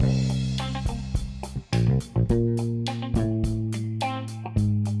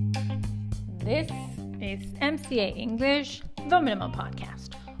MCA English, the Minimal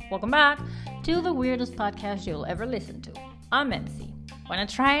Podcast. Welcome back to the weirdest podcast you'll ever listen to. I'm MC. Wanna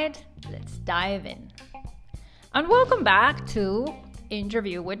try it? Let's dive in. And welcome back to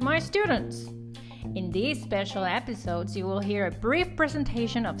Interview with My Students. In these special episodes, you will hear a brief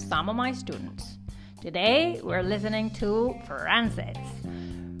presentation of some of my students. Today, we're listening to Frances.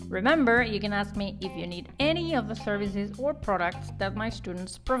 Remember, you can ask me if you need any of the services or products that my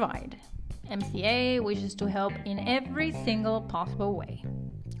students provide. MCA wishes to help in every single possible way.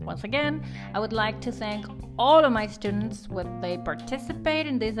 Once again, I would like to thank all of my students, whether they participate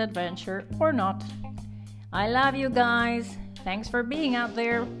in this adventure or not. I love you guys. Thanks for being out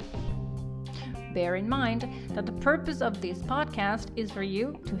there. Bear in mind that the purpose of this podcast is for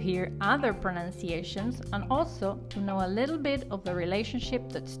you to hear other pronunciations and also to know a little bit of the relationship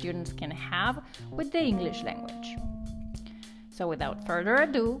that students can have with the English language. So without further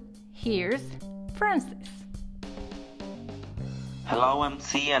ado, here's Frances. Hello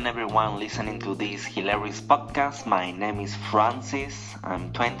MC and everyone listening to this hilarious podcast. My name is Frances.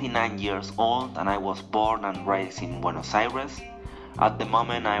 I'm 29 years old and I was born and raised in Buenos Aires. At the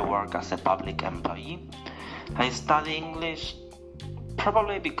moment I work as a public employee. I study English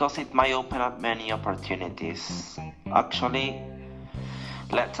probably because it might open up many opportunities. Actually,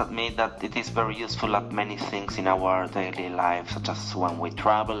 let's admit that it is very useful at many things in our daily life, such as when we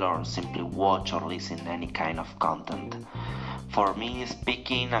travel or simply watch or listen to any kind of content. For me,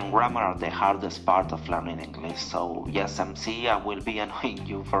 speaking and grammar are the hardest part of learning English, so yes MC, I will be annoying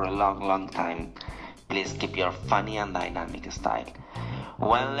you for a long time. Please keep your funny and dynamic style.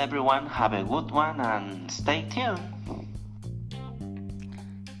 Well, everyone, have a good one and stay tuned.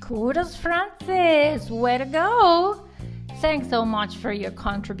 Kudos, Frances! Way to go! Thanks so much for your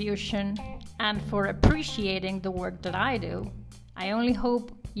contribution and for appreciating the work that I do. I only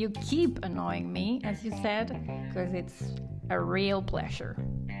hope you keep annoying me, as you said, because it's a real pleasure.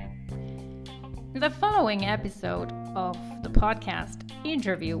 In the following episode of the podcast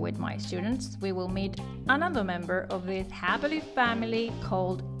Interview with My Students, we will meet another member of this happily family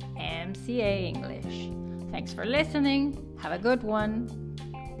called MCA English. Thanks for listening. Have a good one.